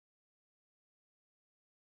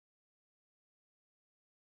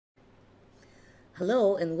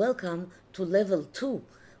Hello and welcome to level 2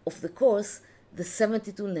 of the course, The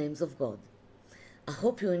 72 Names of God. I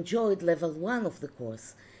hope you enjoyed level 1 of the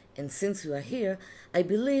course, and since you are here, I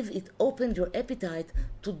believe it opened your appetite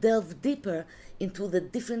to delve deeper into the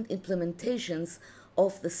different implementations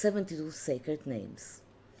of the 72 sacred names.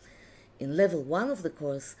 In level 1 of the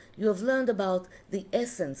course, you have learned about the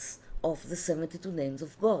essence of the 72 names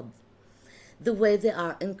of God, the way they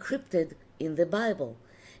are encrypted in the Bible,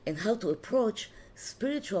 and how to approach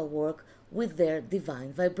spiritual work with their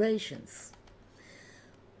divine vibrations.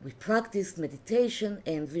 We practiced meditation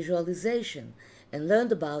and visualization and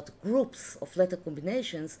learned about groups of letter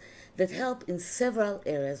combinations that help in several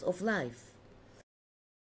areas of life.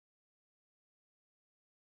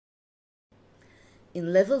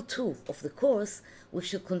 In level 2 of the course, we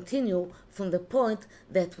shall continue from the point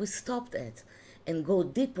that we stopped at and go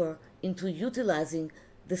deeper into utilizing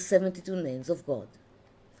the 72 names of God.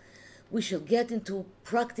 We shall get into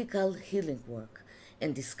practical healing work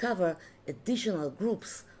and discover additional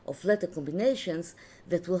groups of letter combinations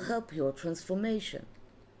that will help your transformation.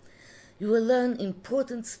 You will learn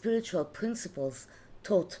important spiritual principles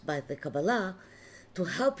taught by the Kabbalah to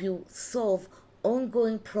help you solve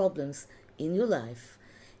ongoing problems in your life,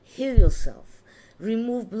 heal yourself,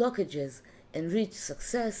 remove blockages, and reach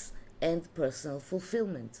success and personal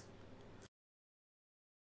fulfillment.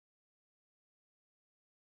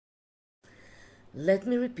 Let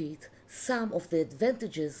me repeat some of the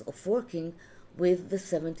advantages of working with the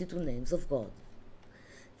 72 names of God.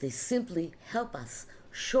 They simply help us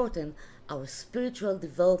shorten our spiritual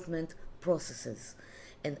development processes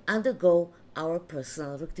and undergo our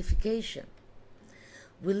personal rectification.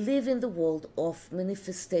 We live in the world of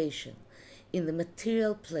manifestation, in the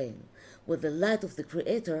material plane, where the light of the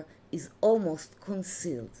Creator is almost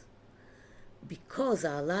concealed. Because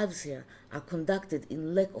our lives here are conducted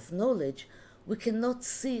in lack of knowledge, we cannot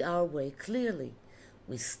see our way clearly.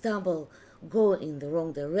 We stumble, go in the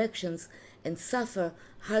wrong directions, and suffer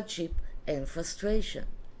hardship and frustration.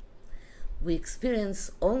 We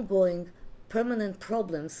experience ongoing, permanent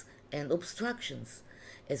problems and obstructions,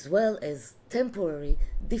 as well as temporary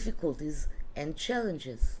difficulties and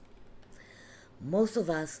challenges. Most of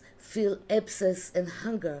us feel abscess and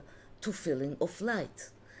hunger to feeling of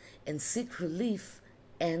light, and seek relief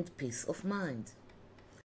and peace of mind.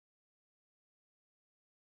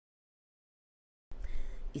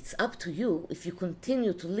 It's up to you if you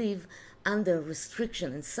continue to live under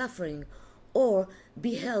restriction and suffering, or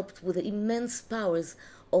be helped with the immense powers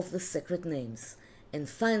of the sacred names and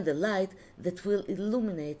find the light that will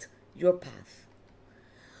illuminate your path.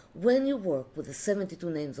 When you work with the 72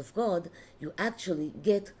 names of God, you actually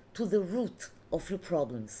get to the root of your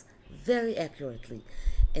problems very accurately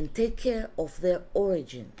and take care of their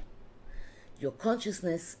origin. Your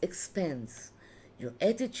consciousness expands. Your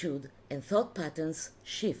attitude and thought patterns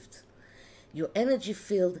shift. Your energy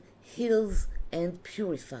field heals and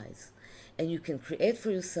purifies, and you can create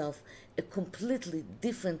for yourself a completely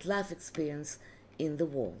different life experience in the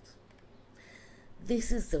world.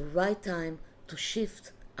 This is the right time to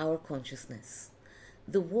shift our consciousness.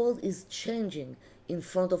 The world is changing in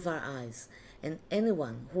front of our eyes, and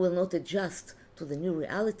anyone who will not adjust to the new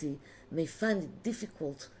reality may find it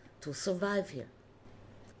difficult to survive here.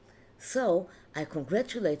 So, I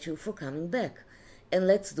congratulate you for coming back, and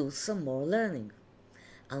let's do some more learning.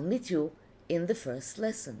 I'll meet you in the first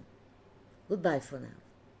lesson. Goodbye for now.